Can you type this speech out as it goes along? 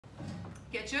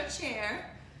Get you a chair.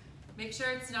 Make sure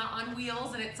it's not on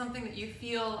wheels and it's something that you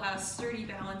feel sturdy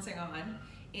balancing on.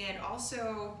 And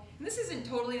also, and this isn't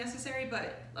totally necessary,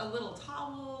 but a little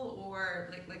towel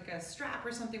or like a strap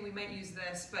or something, we might use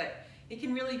this, but it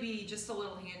can really be just a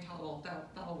little hand towel,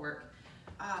 that'll work.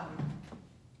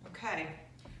 Okay,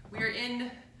 we're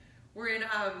in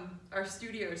our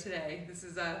studio today. This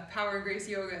is Power and Grace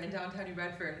Yoga in downtown New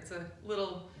Bedford. It's a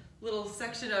little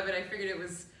section of it. I figured it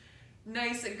was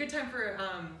nice, a good time for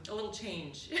a little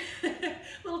change, a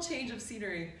little change of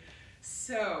scenery.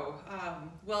 So,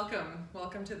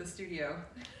 welcome to the studio.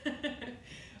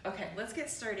 Okay, let's get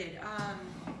started.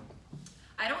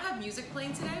 I don't have music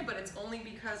playing today, but it's only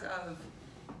because of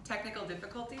technical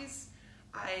difficulties.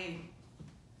 I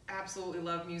absolutely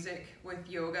love music with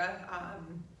yoga.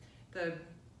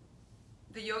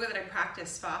 The yoga that I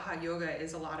practice, Svaha yoga,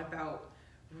 is a lot about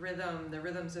rhythm, the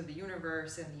rhythms of the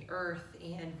universe and the earth,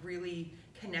 and really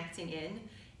connecting in.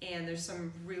 And there's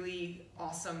some really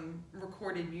awesome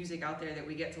recorded music out there that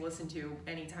we get to listen to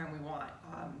anytime we want.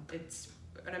 It's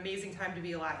an amazing time to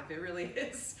be alive. It really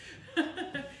is.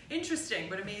 Interesting,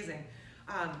 but amazing.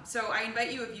 So I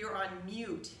invite you, if you're on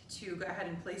mute, to go ahead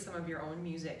and play some of your own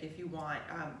music if you want.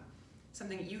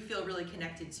 Something that you feel really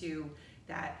connected to,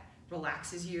 that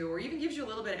relaxes you, or even gives you a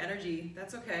little bit of energy.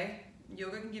 That's okay.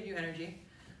 Yoga can give you energy.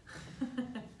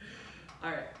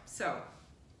 All right, so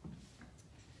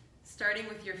starting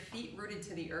with your feet rooted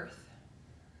to the earth.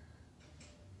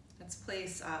 Let's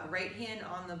place right hand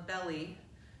on the belly,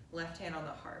 left hand on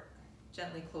the heart.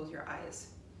 Gently close your eyes.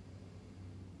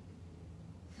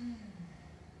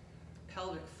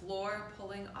 Pelvic floor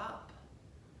pulling up.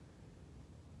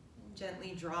 And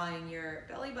gently drawing your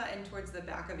belly button towards the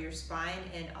back of your spine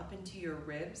and up into your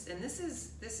ribs. And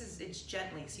it's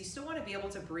gently. So you still want to be able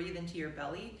to breathe into your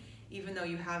belly, even though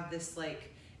you have this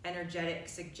like energetic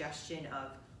suggestion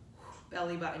of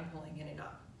belly button pulling in and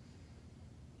up.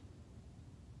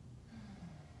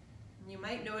 You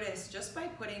might notice just by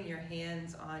putting your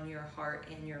hands on your heart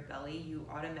and your belly, you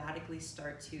automatically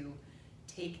start to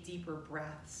take deeper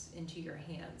breaths into your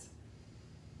hands.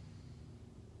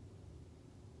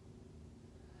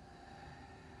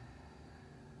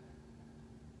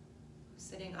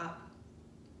 Sitting up,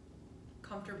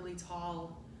 comfortably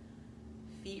tall,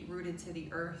 feet rooted to the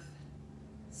earth,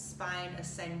 spine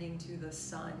ascending to the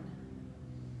sun.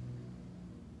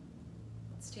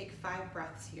 Let's take 5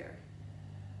 breaths here.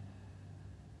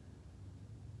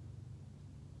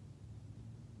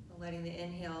 Letting the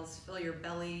inhales fill your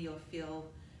belly, you'll feel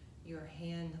your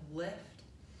hand lift.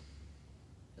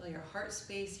 Feel your heart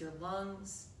space, your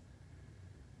lungs.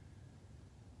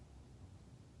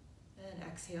 And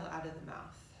exhale out of the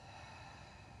mouth.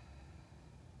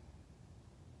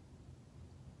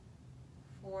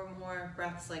 4 more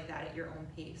breaths like that at your own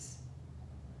pace.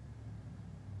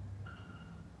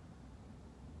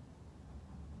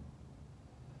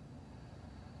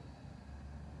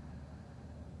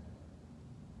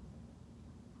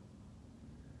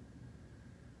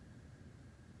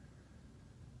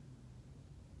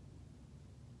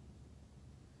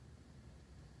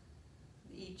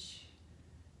 Each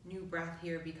new breath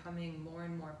here becoming more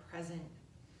and more present.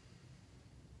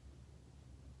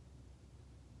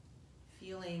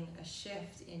 Feeling a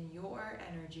shift in your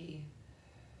energy,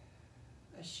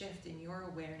 a shift in your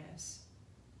awareness.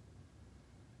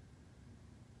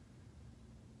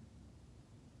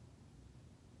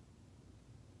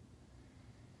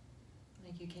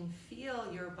 Like you can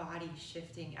feel your body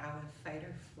shifting out of fight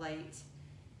or flight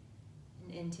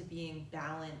and into being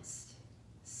balanced,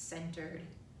 centered.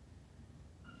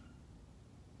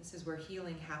 This is where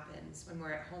healing happens, when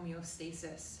we're at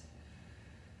homeostasis.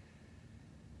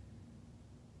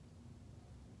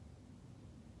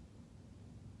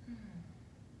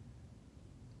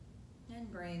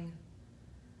 And bring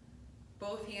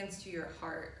both hands to your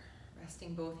heart,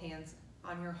 resting both hands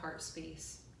on your heart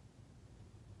space.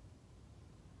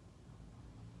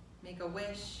 Make a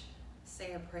wish,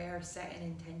 say a prayer, set an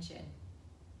intention.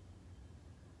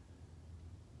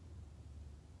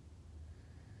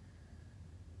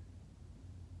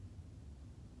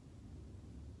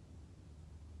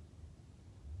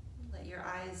 Let your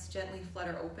eyes gently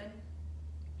flutter open.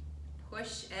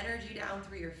 Push energy down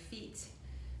through your feet.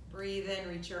 Breathe in,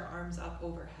 reach your arms up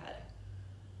overhead.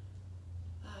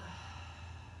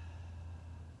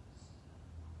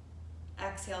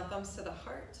 Exhale, thumbs to the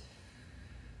heart.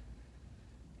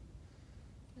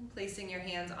 And placing your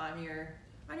hands on your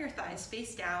thighs,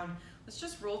 face down. Let's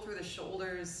just roll through the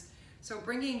shoulders. So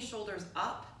bringing shoulders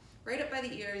up, right up by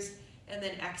the ears, and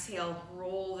then exhale,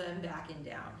 roll them back and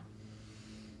down.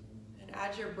 And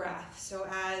add your breath. So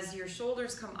as your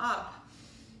shoulders come up,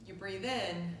 you breathe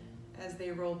in, as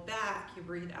they roll back, you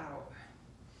breathe out.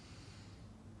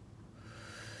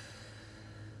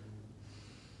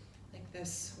 Like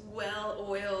this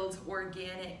well-oiled,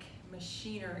 organic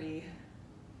machinery.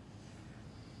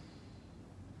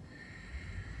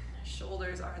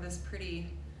 Shoulders are this pretty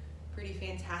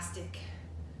fantastic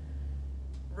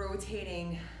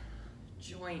rotating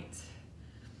joint.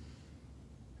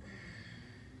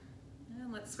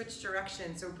 And let's switch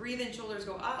directions. So breathe in, shoulders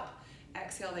go up.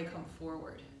 Exhale, they come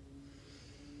forward.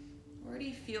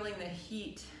 Already feeling the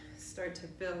heat start to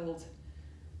build.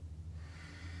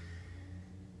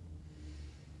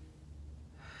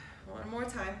 One more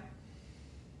time.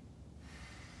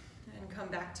 And come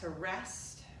back to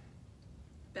rest.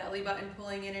 Belly button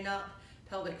pulling in and up.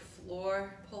 Pelvic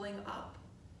floor pulling up.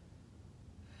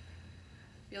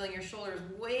 Feeling your shoulders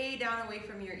way down away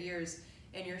from your ears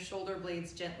and your shoulder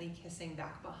blades gently kissing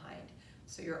back behind.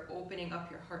 So you're opening up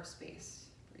your heart space.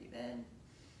 Breathe in.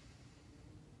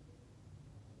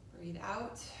 Breathe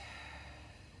out.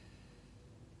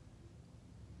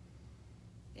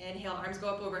 Inhale, arms go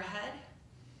up overhead.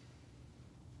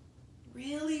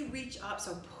 Really reach up,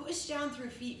 so push down through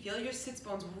feet. Feel your sits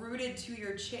bones rooted to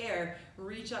your chair.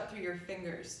 Reach up through your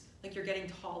fingers like you're getting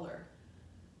taller.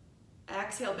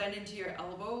 Exhale, bend into your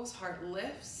elbows, heart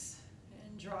lifts,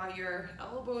 and draw your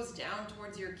elbows down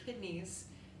towards your kidneys.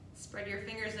 Spread your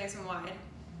fingers nice and wide,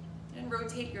 and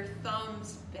rotate your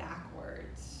thumbs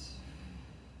backwards.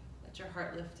 Let your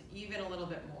heart lift even a little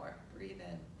bit more. Breathe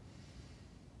in.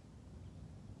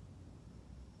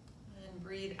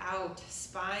 Breathe out,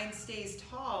 spine stays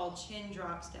tall, chin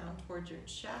drops down towards your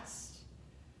chest.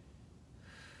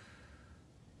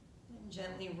 And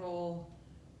gently roll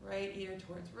right ear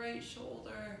towards right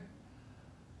shoulder.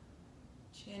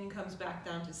 Chin comes back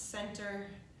down to center,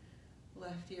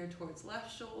 left ear towards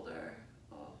left shoulder.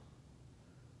 Oh.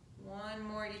 One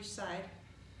more each side.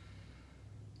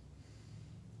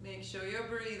 Make sure you're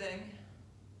breathing.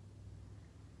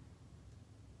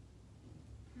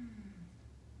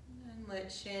 Let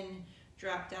chin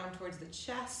drop down towards the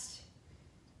chest.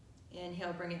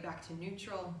 Inhale, bring it back to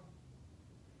neutral.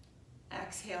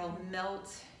 Exhale,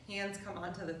 melt. Hands come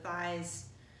onto the thighs.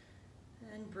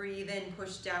 And breathe in,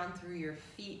 push down through your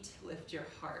feet, lift your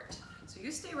heart. So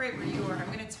you stay right where you are. I'm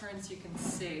gonna turn so you can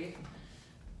see.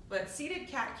 But seated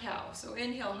cat-cow. So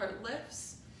inhale, heart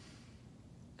lifts.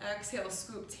 Exhale,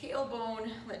 scoop tailbone.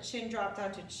 Let chin drop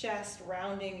down to chest,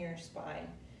 rounding your spine.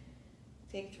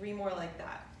 Take 3 more like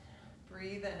that.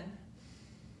 Breathe in.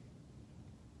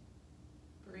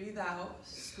 Breathe out.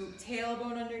 Scoop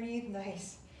tailbone underneath.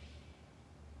 Nice.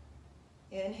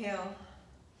 Inhale.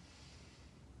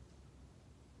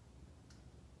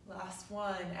 Last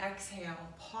one. Exhale.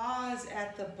 Pause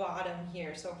at the bottom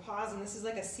here. So pause, and this is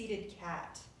like a seated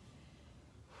cat.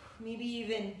 Maybe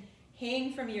even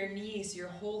hang from your knees. You're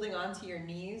holding onto your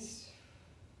knees,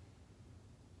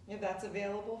 if that's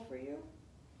available for you.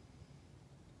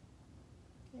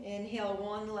 Inhale,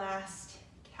 one last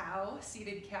cow,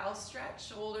 seated cow stretch.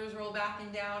 Shoulders roll back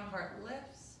and down, heart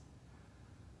lifts.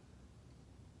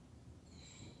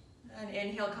 And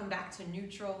inhale, come back to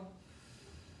neutral.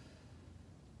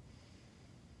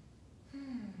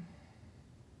 And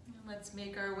let's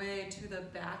make our way to the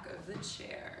back of the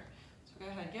chair. So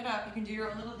go ahead, get up. You can do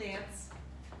your own little dance.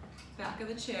 Back of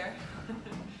the chair.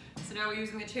 So now we're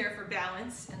using the chair for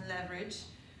balance and leverage.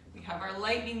 We have our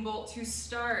lightning bolt to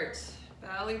start.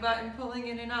 Belly button pulling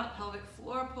in and up, pelvic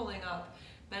floor pulling up.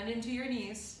 Bend into your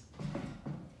knees.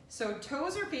 So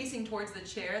toes are facing towards the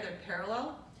chair, they're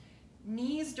parallel.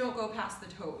 Knees don't go past the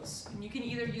toes. And you can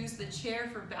either use the chair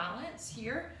for balance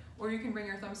here, or you can bring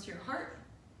your thumbs to your heart.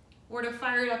 Or to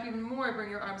fire it up even more,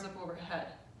 bring your arms up overhead.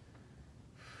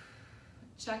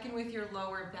 Check in with your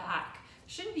lower back.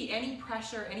 Shouldn't be any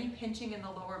pressure, any pinching in the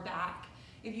lower back.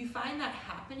 If you find that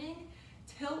happening,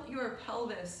 tilt your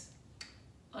pelvis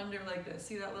under like this.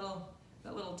 See that little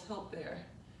tilt there?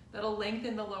 That'll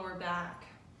lengthen the lower back.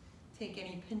 Take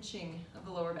any pinching of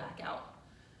the lower back out.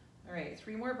 All right,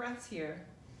 3 more breaths here.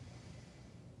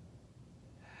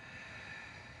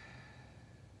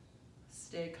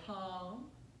 Stay calm.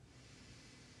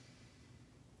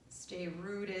 Stay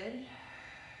rooted.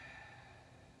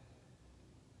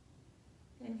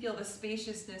 And feel the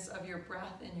spaciousness of your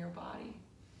breath in your body.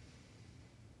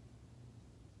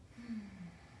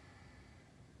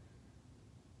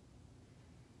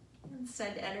 And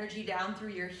send energy down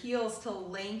through your heels to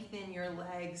lengthen your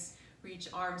legs. Reach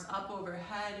arms up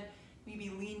overhead.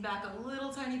 Maybe lean back a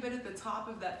little tiny bit at the top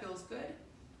if that feels good.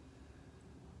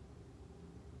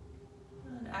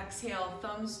 And exhale,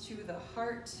 thumbs to the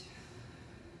heart.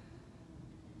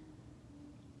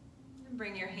 And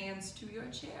bring your hands to your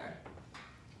chair.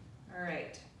 All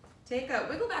right,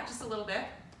 wiggle back just a little bit.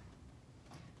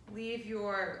 Leave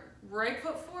your right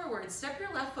foot forward, step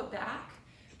your left foot back,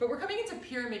 but we're coming into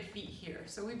pyramid feet here.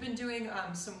 So we've been doing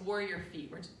some warrior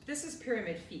feet. This is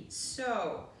pyramid feet.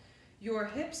 So your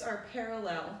hips are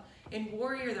parallel. In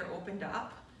warrior, they're opened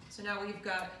up. So now we've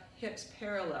got hips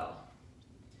parallel.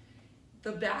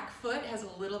 The back foot has a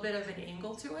little bit of an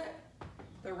angle to it.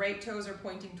 The right toes are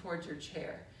pointing towards your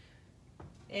chair.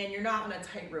 And you're not on a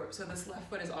tightrope, so this left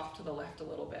foot is off to the left a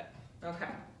little bit. Okay.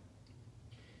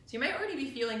 So you might already be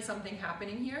feeling something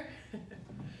happening here.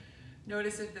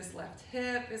 Notice if this left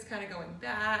hip is kind of going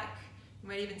back. You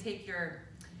might even take your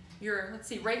let's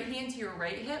see, right hand to your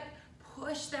right hip.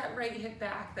 Push that right hip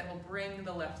back. That'll bring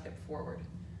the left hip forward.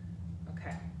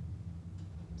 Okay.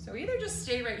 So either just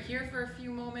stay right here for a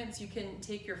few moments. You can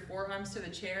take your forearms to the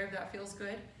chair if that feels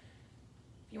good.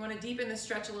 If you want to deepen the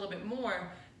stretch a little bit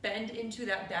more, bend into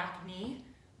that back knee,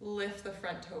 lift the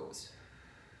front toes.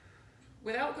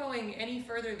 Without going any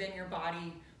further than your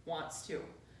body wants to.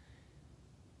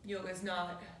 Yoga is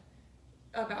not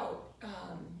about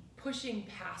pushing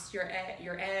past your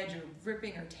edge or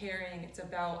ripping or tearing. It's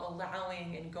about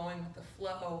allowing and going with the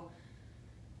flow.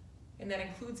 And that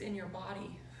includes in your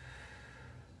body.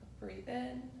 Breathe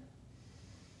in.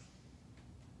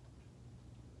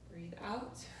 Breathe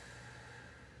out.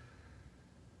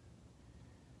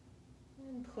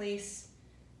 And place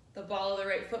the ball of the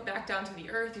right foot back down to the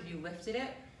earth if you lifted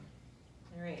it.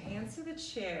 All right, hands to the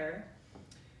chair.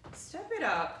 Step it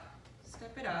up,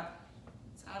 step it up.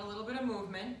 Let's add a little bit of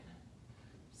movement.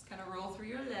 Just kind of roll through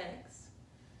your legs.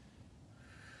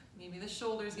 Maybe the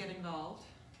shoulders get involved.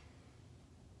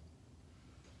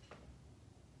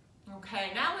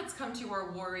 Okay, now let's come to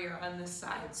our warrior on this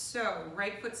side. So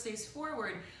right foot stays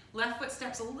forward, left foot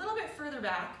steps a little bit further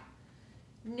back.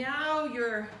 Now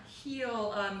your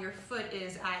heel, your foot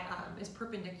is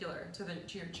perpendicular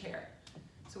to your chair.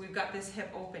 So we've got this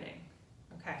hip opening.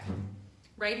 Okay.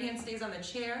 Right hand stays on the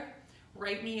chair,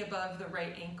 right knee above the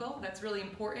right ankle. That's really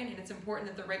important, and it's important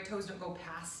that the right toes don't go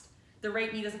past, the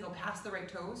right knee doesn't go past the right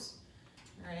toes.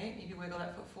 All right, maybe wiggle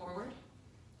that foot forward.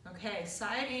 Okay,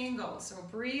 side angle, so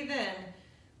breathe in.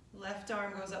 Left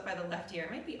arm goes up by the left ear.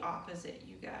 It might be opposite,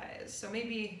 you guys. So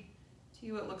maybe to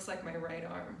you it looks like my right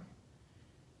arm.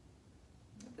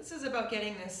 This is about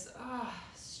getting this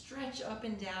stretch up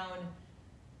and down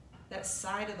that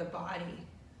side of the body.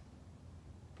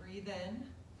 Breathe in.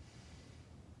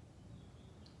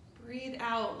 Breathe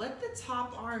out. Let the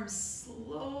top arm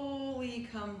slowly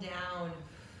come down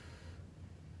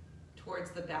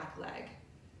towards the back leg.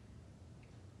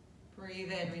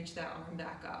 Breathe in, reach that arm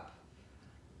back up.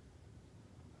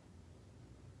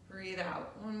 Breathe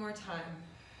out, one more time.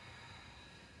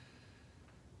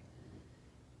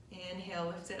 Inhale,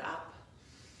 lift it up.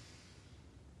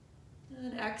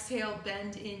 And exhale,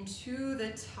 bend into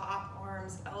the top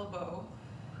arm's elbow.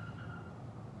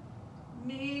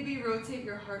 Maybe rotate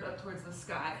your heart up towards the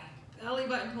sky. Belly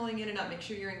button pulling in and up. Make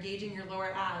sure you're engaging your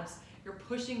lower abs. You're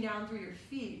pushing down through your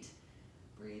feet.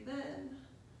 Breathe in.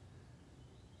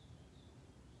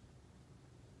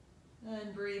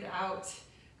 And breathe out.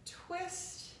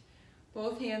 Twist.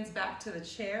 Both hands back to the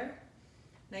chair.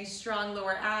 Nice strong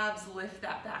lower abs. Lift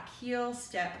that back heel.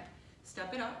 Step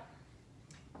it up.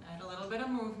 Add a little bit of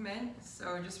movement.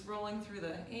 So just rolling through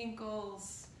the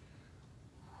ankles.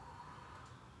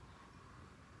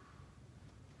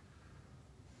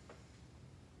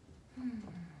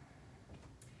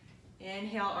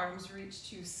 Inhale, arms reach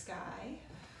to sky.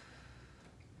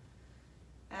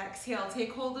 Exhale,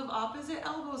 take hold of opposite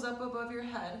elbows up above your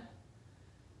head.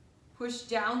 Push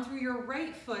down through your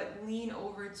right foot, lean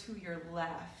over to your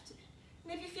left.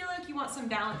 And if you feel like you want some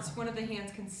balance, one of the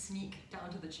hands can sneak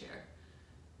down to the chair.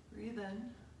 Breathe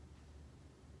in.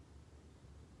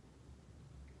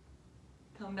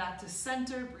 Come back to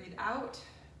center, breathe out.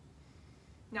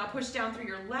 Now push down through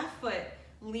your left foot,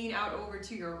 lean out over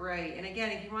to your right. And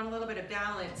again, if you want a little bit of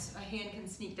balance, a hand can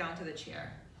sneak down to the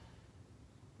chair.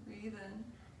 Breathe in.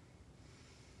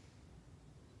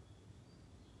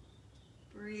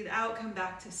 Breathe out, come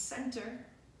back to center.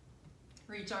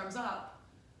 Reach arms up.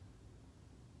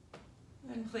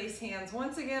 And place hands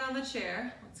once again on the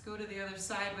chair. Let's go to the other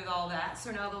side with all that.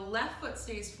 So now the left foot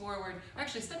stays forward.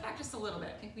 Actually, step back just a little bit.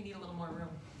 I think we need a little more room.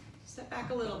 Step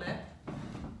back a little bit.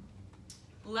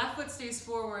 Left foot stays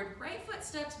forward, right foot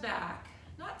steps back,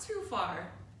 not too far.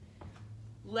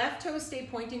 Left toes stay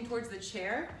pointing towards the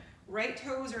chair. Right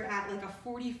toes are at like a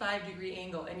 45-degree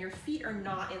angle, and your feet are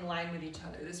not in line with each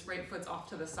other. This right foot's off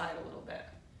to the side a little bit.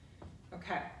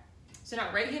 Okay, so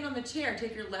now right hand on the chair,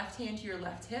 take your left hand to your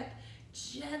left hip.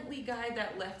 Gently guide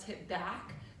that left hip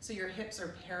back so your hips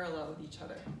are parallel with each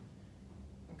other.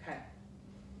 Okay.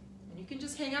 And you can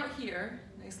just hang out here,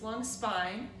 nice long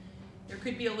spine. There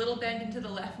could be a little bend into the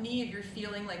left knee. If you're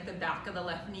feeling like the back of the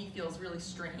left knee feels really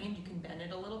strained, you can bend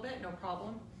it a little bit, no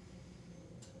problem.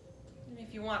 And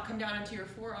if you want, come down into your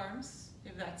forearms,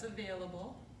 if that's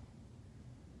available.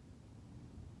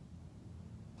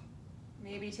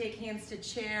 Maybe take hands to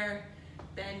chair,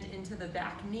 bend into the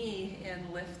back knee,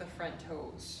 and lift the front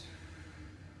toes.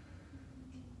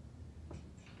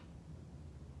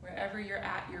 Wherever you're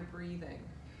at, you're breathing.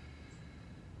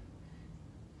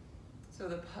 So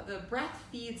the breath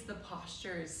feeds the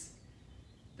postures.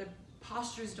 The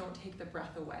postures don't take the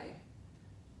breath away.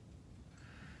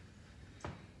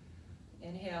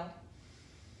 Inhale.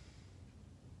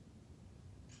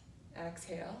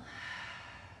 Exhale.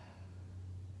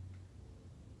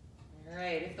 All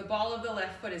right, if the ball of the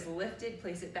left foot is lifted,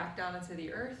 place it back down into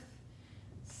the earth.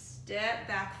 Step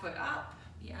back foot up.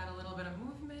 You add a little bit of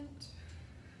movement.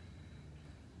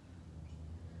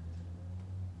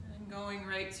 And going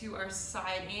right to our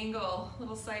side angle,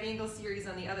 little side angle series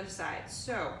on the other side.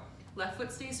 So, left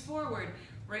foot stays forward,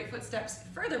 right foot steps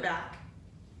further back.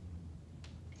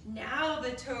 Now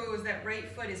the toes, that right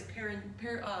foot is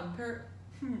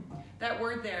that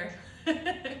word there.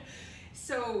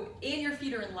 So, and your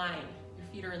feet are in line. Your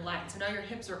feet are in line. So now your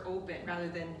hips are open rather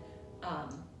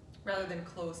than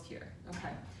closed here.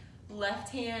 Okay. Left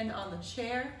hand on the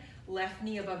chair, left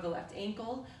knee above the left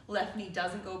ankle. Left knee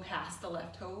doesn't go past the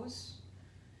left toes.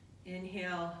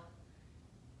 Inhale.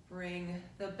 Bring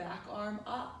the back arm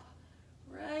up,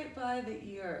 right by the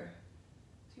ear.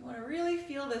 So you want to really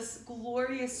feel this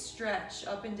glorious stretch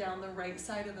up and down the right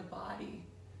side of the body.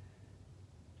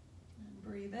 And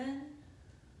breathe in.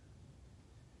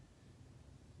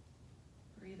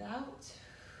 Breathe out.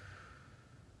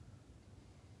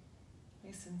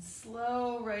 Nice and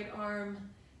slow, right arm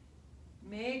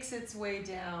makes its way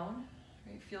down.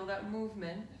 Right, feel that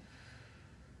movement.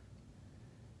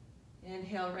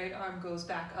 Inhale, right arm goes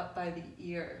back up by the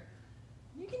ear.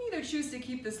 You can either choose to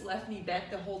keep this left knee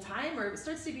bent the whole time, or if it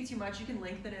starts to be too much, you can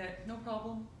lengthen it, no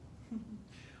problem.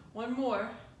 One more.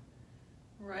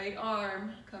 Right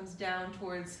arm comes down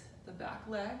towards the back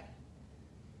leg.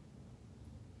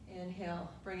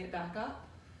 Inhale, bring it back up.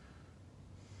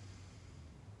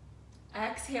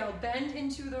 Exhale, bend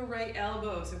into the right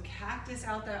elbow, so cactus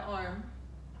out that arm.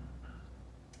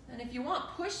 And if you want,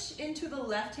 push into the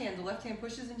left hand. The left hand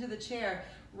pushes into the chair.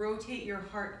 Rotate your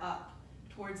heart up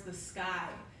towards the sky.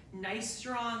 Nice,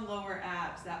 strong lower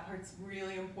abs. That part's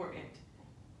really important.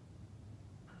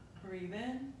 Breathe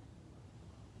in.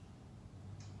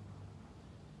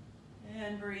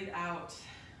 And breathe out.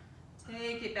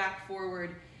 Take it back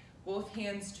forward. Both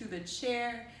hands to the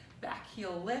chair. Back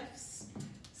heel lifts.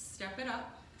 Step it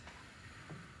up.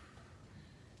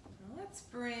 Let's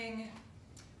bring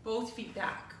both feet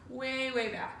back, way, way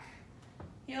back.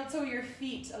 Heel toe your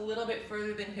feet a little bit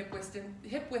further than hip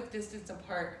width distance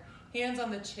apart. Hands on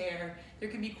the chair. There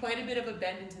can be quite a bit of a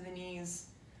bend into the knees.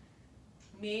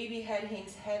 Maybe head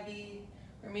hangs heavy,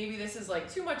 or maybe this is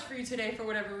like too much for you today for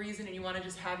whatever reason and you want to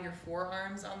just have your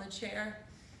forearms on the chair.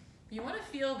 You want to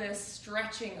feel this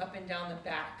stretching up and down the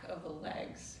back of the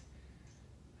legs.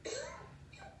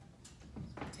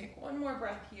 Take one more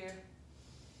breath here.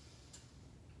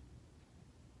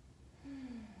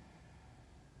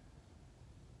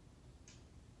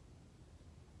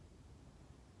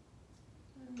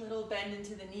 A little bend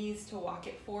into the knees to walk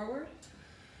it forward.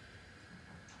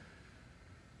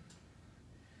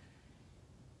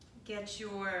 Get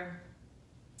your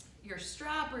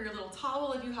strap or your little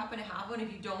towel if you happen to have one.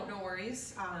 If you don't, no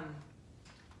worries.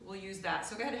 We'll use that.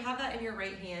 So go ahead and have that in your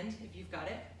right hand if you've got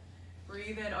it.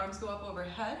 Breathe in, arms go up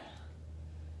overhead.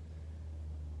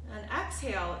 And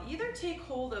exhale, either take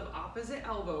hold of opposite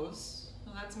elbows.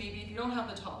 So that's maybe if you don't have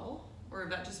the towel, or if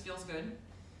that just feels good.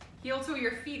 Heel toe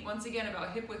your feet, once again,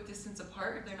 about hip width distance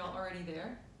apart if they're not already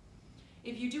there.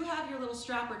 If you do have your little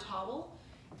strap or towel,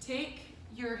 take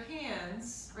your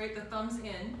hands, right, the thumbs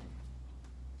in.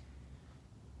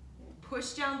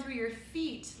 Push down through your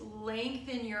feet,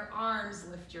 lengthen your arms,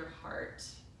 lift your heart.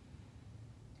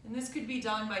 And this could be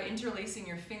done by interlacing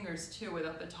your fingers too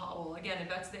without the towel. Again, if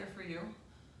that's there for you.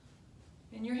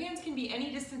 And your hands can be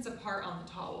any distance apart on the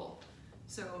towel.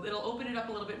 So it'll open it up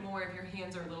a little bit more if your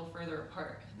hands are a little further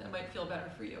apart. That might feel better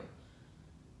for you.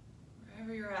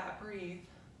 Wherever you're at, breathe.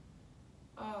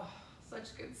 Oh,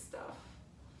 such good stuff.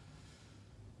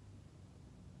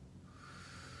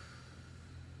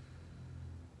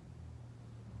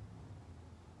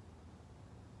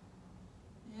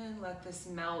 And let this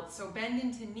melt. So bend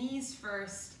into knees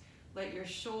first, Let your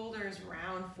shoulders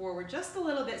round forward just a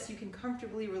little bit so you can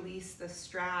comfortably release the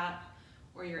strap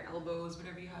or your elbows,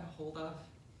 whatever you had a hold of.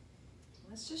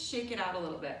 Let's just shake it out a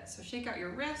little bit. So shake out your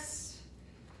wrists,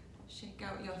 shake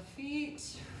out your feet,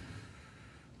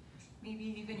 maybe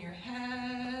even your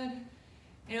head.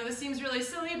 I know this seems really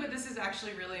silly, but this is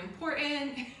actually really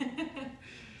important.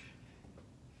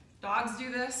 Dogs do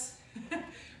this,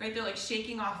 right? They're like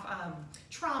shaking off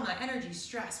trauma, energy,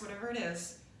 stress, whatever it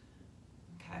is.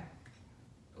 Okay.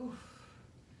 Oof.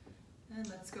 And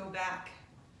let's go back.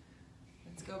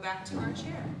 Let's go back to our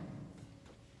chair.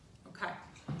 Okay.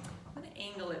 I'm gonna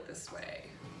angle it this way.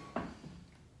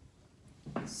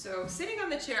 So sitting on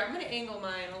the chair, I'm gonna angle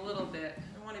mine a little bit.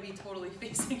 I don't wanna be totally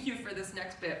facing you for this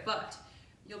next bit, but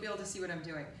you'll be able to see what I'm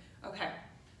doing. Okay,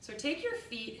 so take your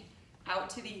feet out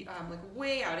to the, like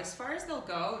way out, as far as they'll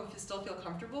go, if you still feel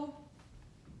comfortable.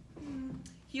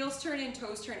 Heels turn in,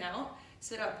 toes turn out.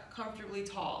 Sit up comfortably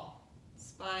tall.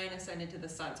 Spine ascended to the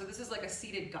sun. So this is like a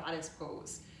seated goddess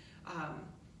pose.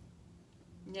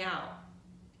 Now,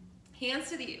 hands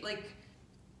to the, like,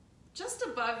 just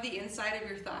above the inside of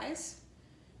your thighs.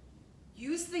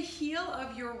 Use the heel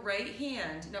of your right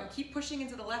hand. Now keep pushing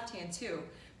into the left hand too.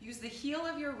 Use the heel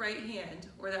of your right hand,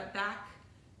 or that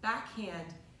back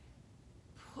hand.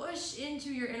 Push into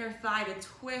your inner thigh to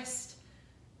twist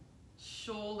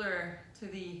shoulder to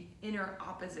the inner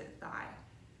opposite thigh.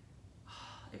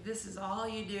 If this is all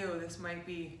you do, this might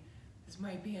be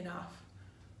enough.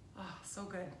 Oh, so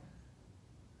good.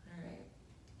 All right.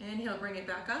 Inhale, bring it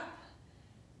back up.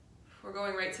 We're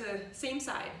going right to the same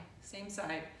side, same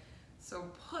side. So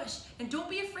push, and don't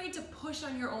be afraid to push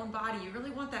on your own body. You really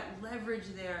want that leverage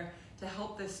there to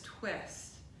help this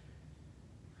twist.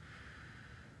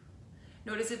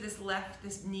 Notice if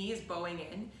this knee is bowing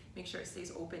in, make sure it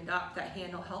stays opened up. That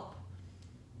hand will help.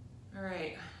 All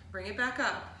right, bring it back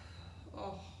up.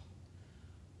 Oh,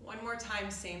 one more time,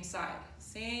 same side,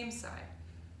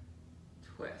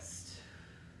 twist.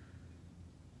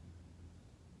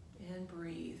 And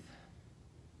breathe.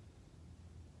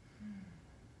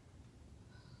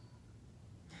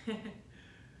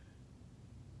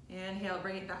 Inhale,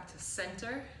 bring it back to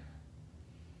center.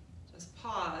 Just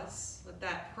pause, let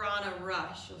that prana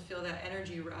rush. You'll feel that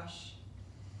energy rush.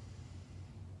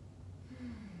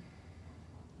 And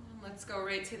let's go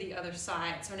right to the other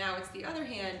side. So now it's the other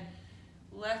hand.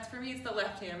 Left, for me it's the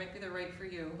left hand, might be the right for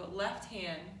you, but left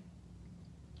hand.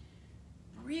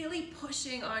 Really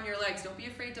pushing on your legs. Don't be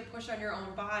afraid to push on your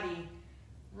own body.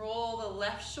 Roll the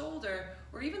left shoulder,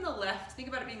 or even the left, think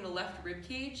about it being the left rib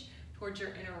cage towards your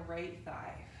inner right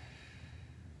thigh.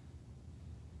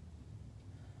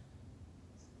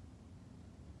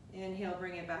 Inhale,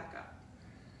 bring it back up.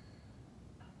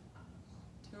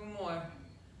 Two more.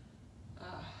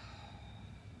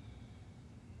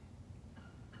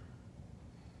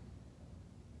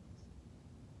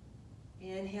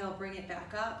 Inhale, bring it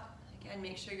back up. Again,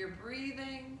 make sure you're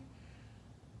breathing.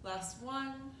 Last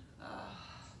one.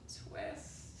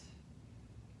 Twist.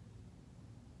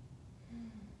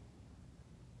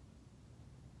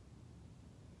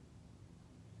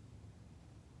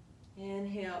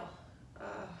 Inhale.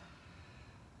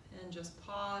 And just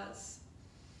pause.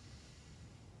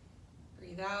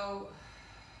 Breathe out.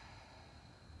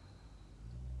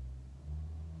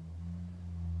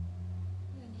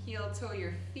 And heel toe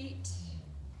your feet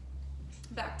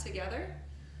back together.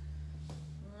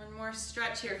 One more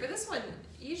stretch here. For this one,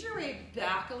 ease your way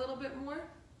back a little bit more.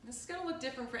 This is gonna look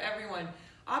different for everyone.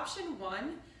 Option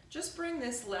one, just bring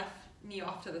this left knee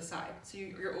off to the side. So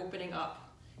you're opening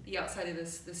up the outside of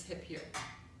this hip here.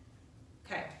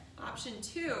 Okay, option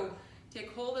two,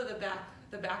 take hold of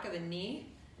the back of the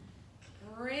knee.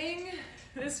 Bring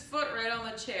this foot right on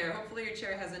the chair. Hopefully your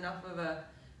chair has enough of a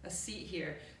seat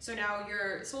here. So now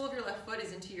your sole of your left foot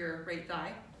is into your right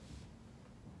thigh.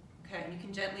 Okay, and you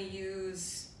can gently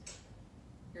use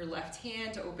your left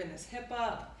hand to open this hip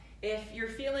up. If you're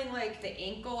feeling like the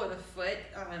ankle or the foot,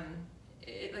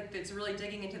 like it's really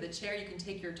digging into the chair, you can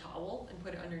take your towel and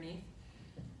put it underneath.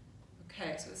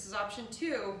 Okay, so this is option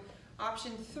two.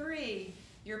 Option three,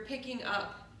 you're picking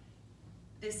up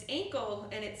this ankle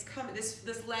and it's coming, this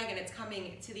leg, and it's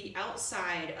coming to the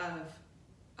outside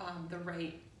of the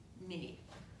right knee.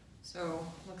 So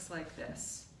looks like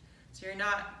this. So you're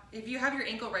not, if you have your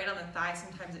ankle right on the thigh,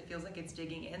 sometimes it feels like it's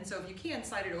digging in. So if you can,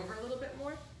 slide it over a little bit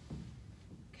more.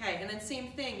 Okay, and then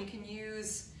same thing, you can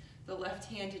use the left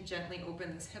hand to gently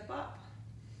open this hip up.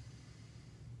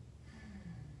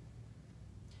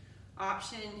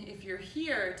 Option, if you're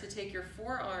here, to take your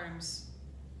forearms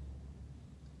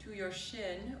to your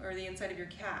shin or the inside of your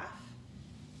calf.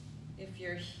 If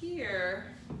you're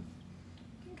here, you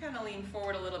can kind of lean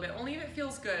forward a little bit, only if it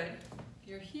feels good. If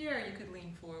you're here, you could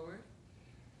lean forward.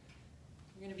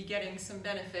 You're going to be getting some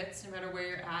benefits no matter where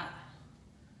you're at.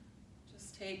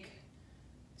 Just take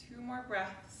 2 more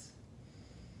breaths.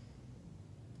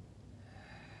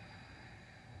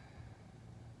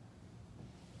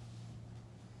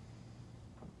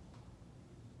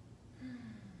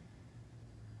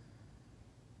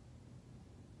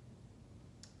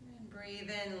 And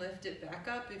breathe in, lift it back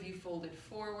up if you fold it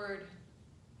forward.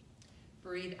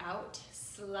 Breathe out,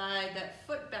 slide that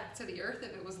foot back to the earth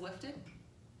if it was lifted.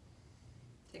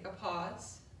 Take a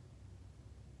pause.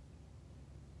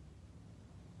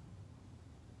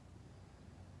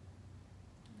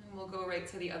 And we'll go right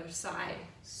to the other side.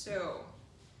 So,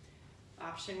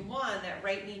 option 1, that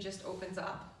right knee just opens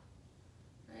up.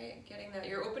 Right? Getting that,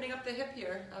 you're opening up the hip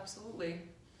here, absolutely.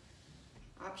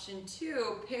 Option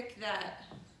 2, pick that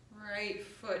right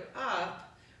foot up.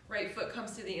 Right foot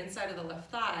comes to the inside of the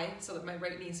left thigh so that my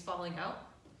right knee is falling out.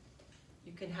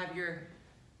 You can have your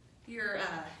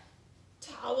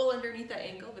towel underneath that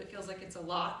ankle, but it feels like it's a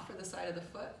lot for the side of the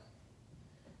foot.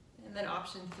 And then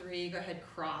option 3, go ahead,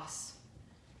 cross.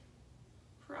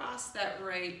 Cross that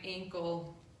right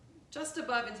ankle just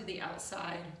above into the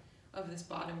outside of this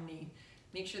bottom knee.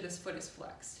 Make sure this foot is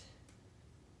flexed.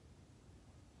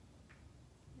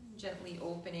 Gently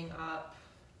opening up,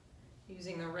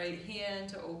 using the right hand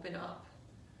to open up.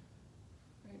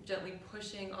 Right, gently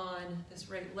pushing on this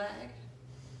right leg.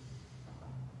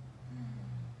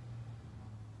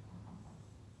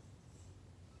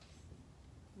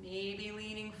 Maybe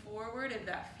leaning forward if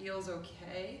that feels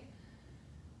okay.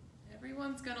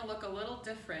 Everyone's gonna look a little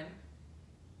different.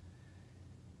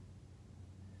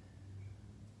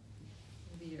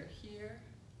 Maybe you're here.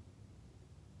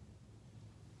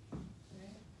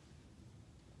 Right.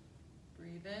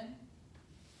 Breathe in.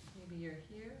 Maybe you're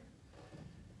here.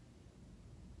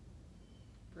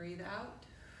 Breathe out.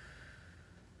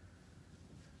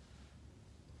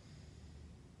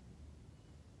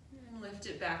 And lift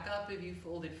it back up if you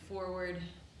fold it forward.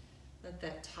 Let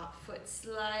that top foot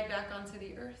slide back onto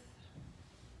the earth.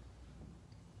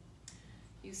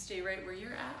 You stay right where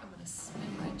you're at. I'm going to spin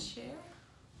my chair.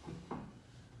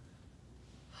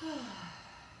 And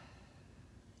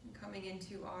coming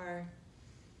into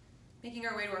making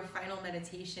our way to our final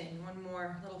meditation. One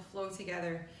more little flow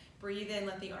together. Breathe in,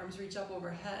 let the arms reach up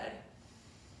overhead.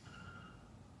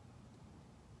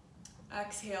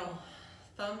 Exhale,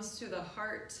 thumbs to the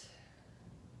heart.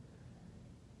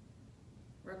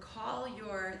 Recall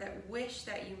that wish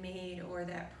that you made, or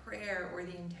that prayer, or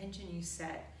the intention you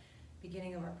set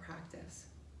beginning of our practice.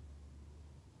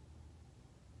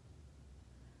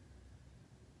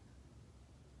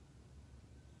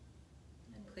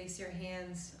 And place your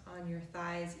hands on your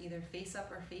thighs, either face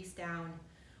up or face down,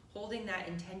 holding that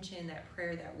intention, that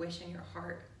prayer, that wish in your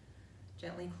heart.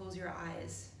 Gently close your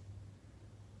eyes.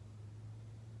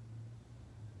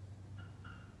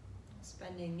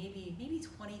 Spending maybe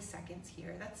 20 seconds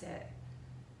here, that's it.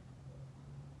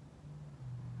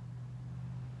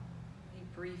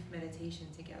 A brief meditation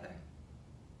together.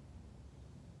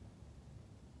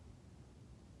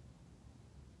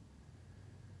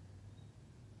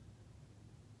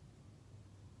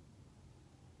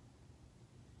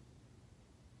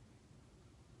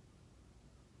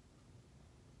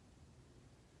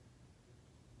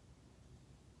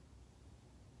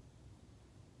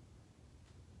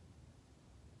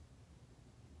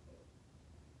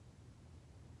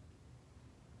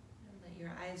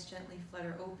 Your eyes gently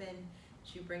flutter open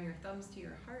as you bring your thumbs to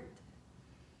your heart.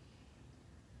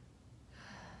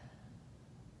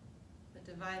 The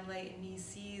divine light in me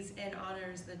sees and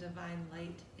honors the divine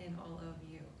light in all of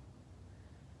you.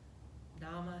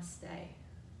 Namaste.